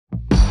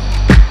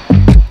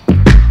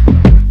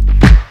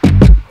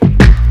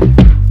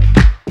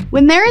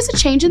there is a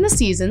change in the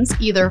seasons,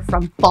 either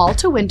from fall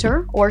to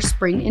winter or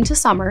spring into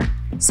summer,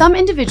 some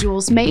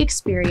individuals may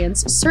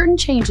experience certain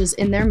changes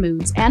in their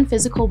moods and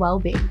physical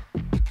well-being.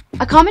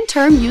 A common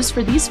term used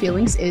for these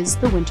feelings is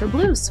the winter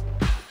blues.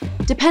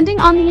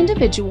 Depending on the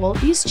individual,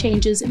 these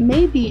changes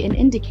may be an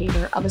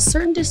indicator of a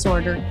certain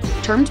disorder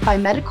termed by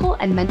medical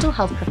and mental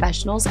health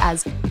professionals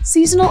as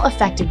seasonal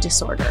affective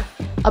disorder,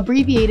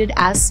 abbreviated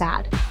as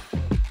SAD.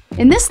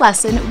 In this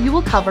lesson, we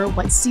will cover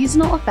what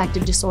seasonal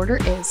affective disorder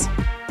is,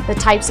 the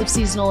types of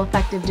seasonal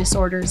affective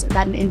disorders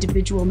that an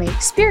individual may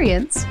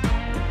experience,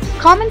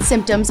 common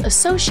symptoms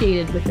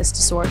associated with this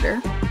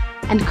disorder,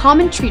 and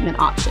common treatment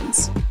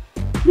options.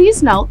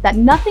 Please note that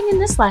nothing in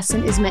this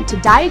lesson is meant to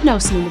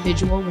diagnose an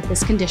individual with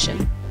this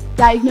condition.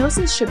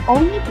 Diagnosis should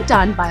only be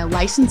done by a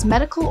licensed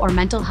medical or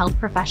mental health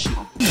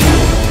professional.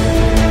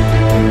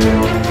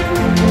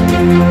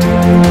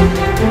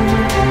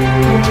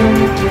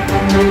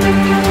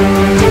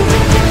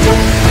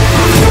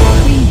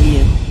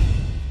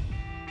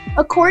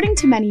 According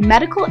to many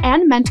medical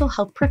and mental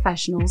health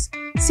professionals,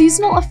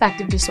 seasonal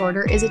affective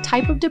disorder is a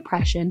type of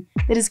depression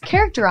that is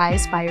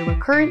characterized by a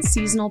recurrent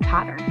seasonal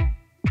pattern.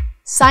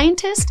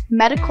 Scientists,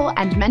 medical,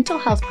 and mental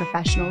health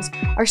professionals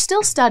are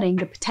still studying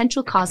the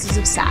potential causes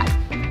of SAD,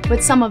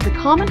 but some of the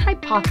common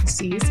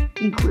hypotheses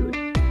include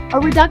a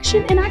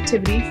reduction in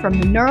activity from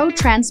the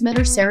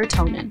neurotransmitter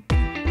serotonin.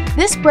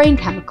 This brain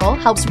chemical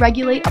helps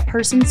regulate a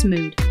person's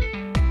mood.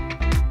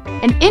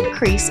 An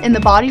increase in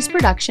the body's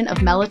production of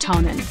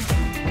melatonin.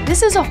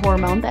 This is a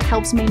hormone that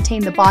helps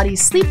maintain the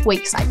body's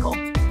sleep-wake cycle.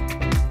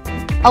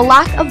 A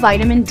lack of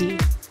vitamin D.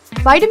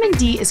 Vitamin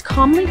D is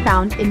commonly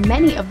found in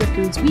many of the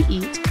foods we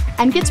eat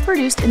and gets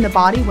produced in the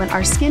body when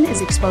our skin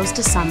is exposed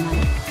to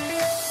sunlight.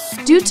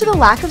 Due to the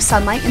lack of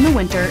sunlight in the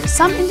winter,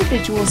 some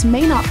individuals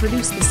may not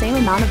produce the same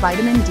amount of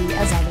vitamin D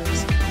as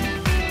others.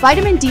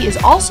 Vitamin D is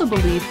also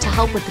believed to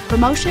help with the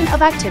promotion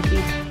of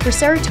activity for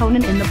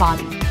serotonin in the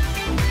body,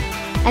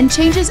 and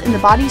changes in the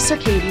body's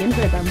circadian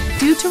rhythm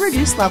due to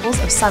reduced levels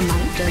of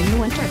sunlight during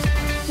the winter.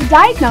 The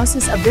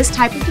diagnosis of this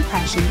type of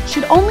depression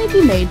should only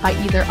be made by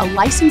either a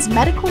licensed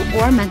medical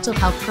or mental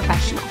health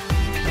professional.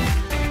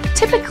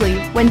 Typically,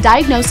 when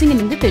diagnosing an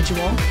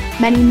individual,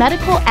 many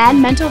medical and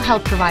mental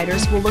health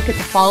providers will look at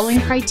the following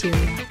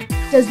criteria.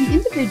 Does the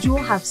individual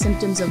have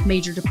symptoms of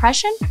major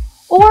depression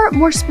or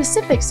more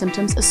specific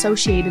symptoms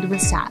associated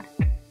with SAD?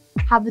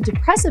 Have the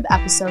depressive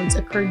episodes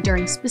occurred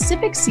during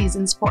specific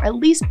seasons for at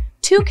least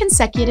 2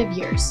 consecutive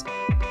years?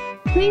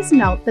 Please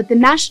note that the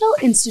National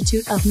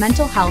Institute of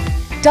Mental Health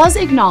does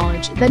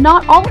acknowledge that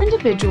not all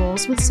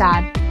individuals with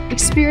SAD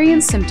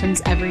experience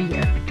symptoms every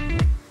year.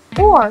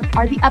 Or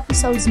are the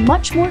episodes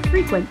much more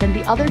frequent than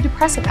the other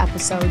depressive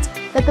episodes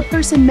that the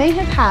person may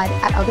have had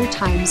at other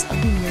times of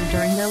the year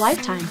during their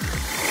lifetime?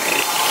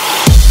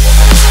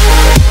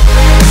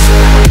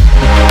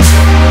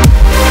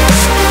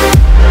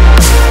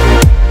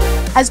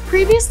 As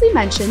previously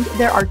mentioned,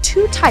 there are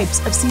 2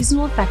 types of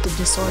seasonal affective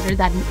disorder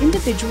that an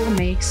individual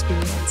may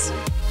experience.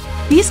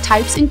 These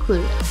types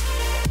include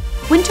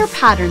winter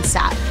pattern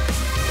SAD,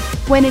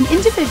 when an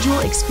individual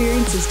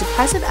experiences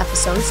depressive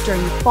episodes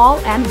during the fall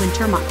and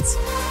winter months,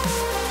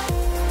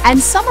 and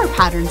summer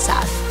pattern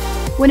SAD,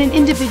 when an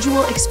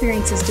individual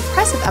experiences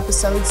depressive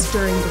episodes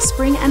during the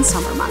spring and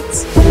summer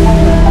months.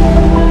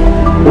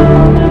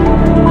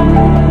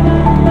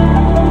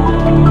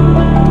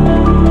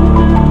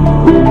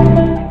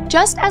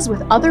 Just as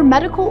with other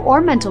medical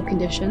or mental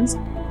conditions,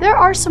 there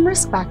are some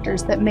risk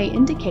factors that may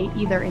indicate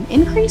either an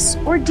increase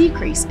or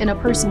decrease in a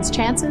person's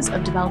chances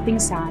of developing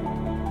SAD.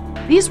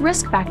 These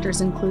risk factors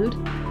include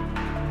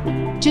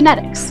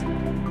genetics,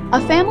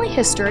 a family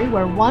history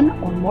where one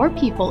or more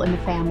people in the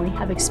family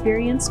have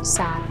experienced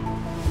SAD.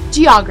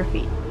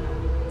 Geography.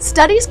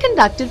 Studies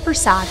conducted for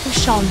SAD have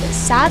shown that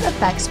SAD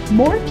affects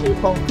more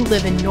people who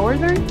live in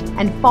northern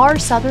and far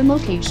southern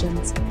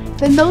locations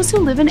than those who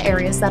live in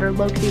areas that are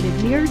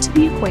located nearer to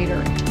the equator,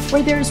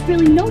 where there is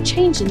really no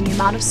change in the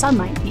amount of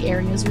sunlight the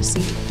areas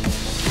receive.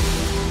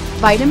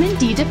 Vitamin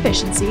D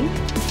deficiency,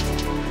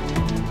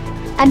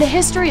 and a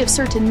history of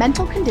certain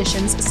mental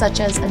conditions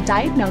such as a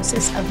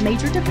diagnosis of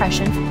major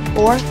depression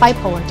or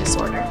bipolar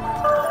disorder.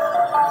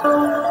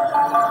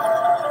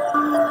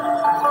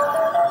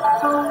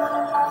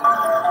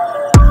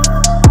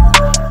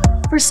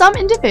 For some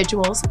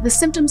individuals, the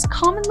symptoms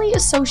commonly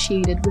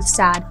associated with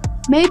SAD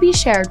may be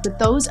shared with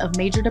those of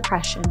major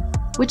depression,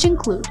 which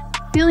include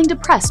feeling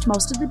depressed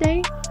most of the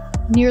day,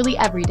 nearly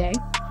every day,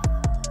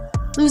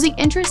 losing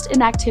interest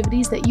in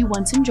activities that you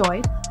once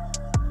enjoyed,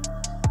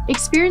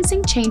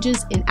 experiencing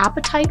changes in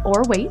appetite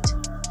or weight,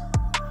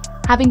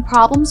 having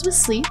problems with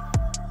sleep,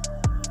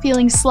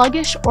 feeling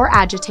sluggish or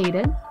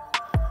agitated,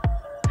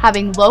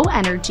 having low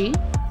energy,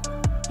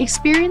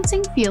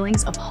 experiencing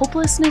feelings of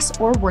hopelessness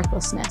or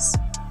worthlessness,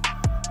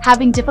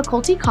 having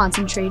difficulty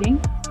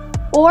concentrating,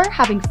 or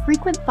having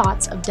frequent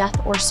thoughts of death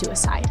or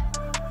suicide.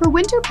 For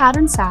winter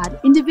pattern SAD,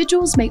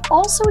 individuals may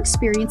also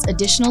experience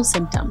additional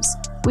symptoms,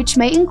 which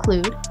may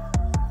include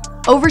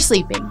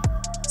oversleeping,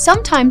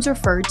 sometimes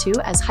referred to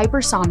as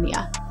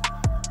hypersomnia,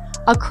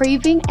 a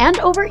craving and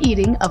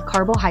overeating of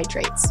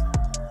carbohydrates,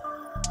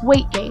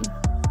 weight gain,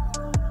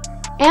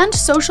 and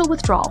social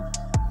withdrawal.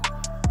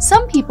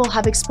 Some people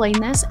have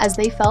explained this as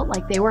they felt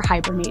like they were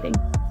hibernating.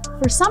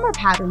 For summer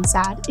pattern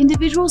SAD,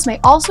 individuals may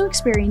also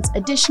experience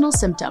additional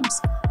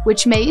symptoms,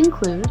 which may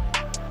include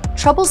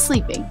trouble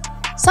sleeping,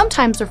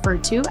 sometimes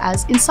referred to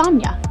as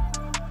insomnia,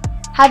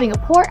 having a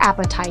poor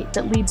appetite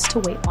that leads to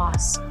weight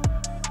loss,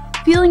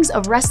 feelings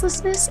of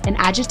restlessness and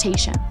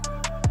agitation,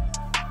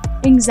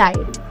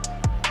 anxiety,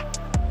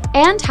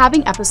 and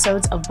having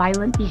episodes of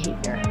violent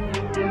behavior.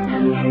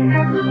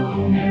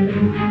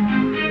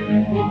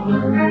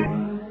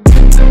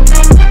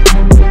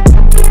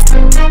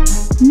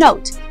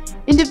 Note: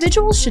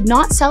 individuals should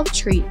not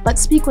self-treat but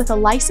speak with a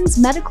licensed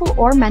medical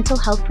or mental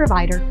health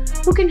provider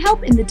who can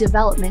help in the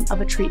development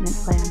of a treatment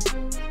plan.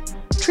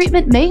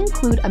 Treatment may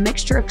include a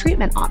mixture of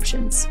treatment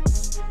options.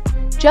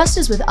 Just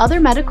as with other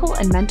medical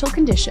and mental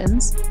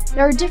conditions,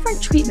 there are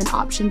different treatment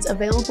options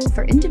available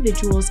for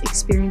individuals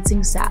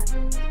experiencing SAD.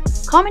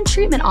 Common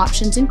treatment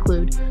options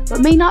include, but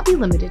may not be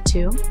limited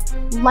to,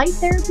 light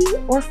therapy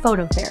or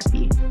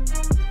phototherapy,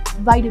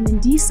 vitamin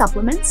D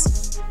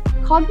supplements,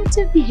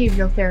 cognitive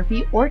behavioral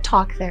therapy or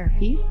talk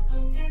therapy,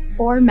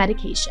 or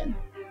medication.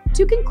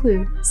 To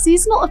conclude,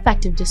 seasonal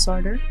affective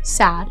disorder,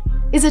 SAD,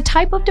 is a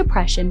type of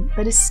depression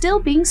that is still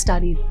being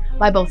studied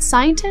by both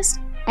scientists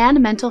and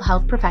mental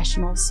health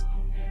professionals.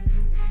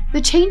 The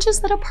changes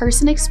that a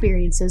person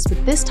experiences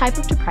with this type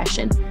of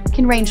depression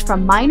can range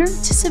from minor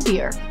to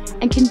severe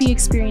and can be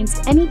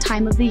experienced any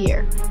time of the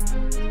year.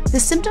 The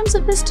symptoms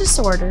of this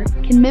disorder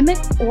can mimic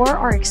or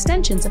are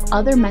extensions of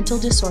other mental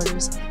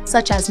disorders,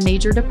 such as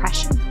major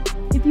depression.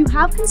 If you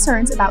have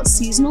concerns about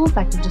seasonal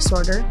affective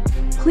disorder,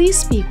 please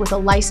speak with a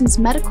licensed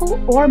medical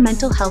or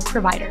mental health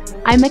provider.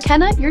 I'm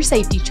McKenna, your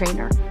safety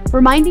trainer,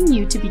 reminding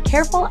you to be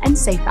careful and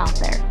safe out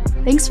there.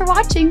 Thanks for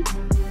watching!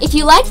 If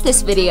you liked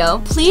this video,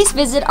 please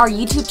visit our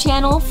YouTube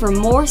channel for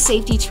more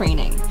safety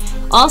training.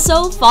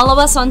 Also,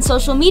 follow us on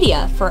social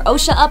media for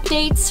OSHA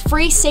updates,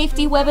 free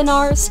safety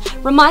webinars,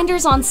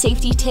 reminders on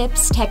safety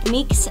tips,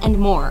 techniques, and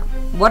more.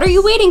 What are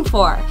you waiting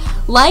for?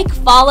 Like,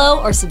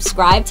 follow, or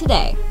subscribe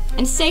today.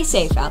 And stay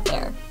safe out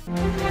there.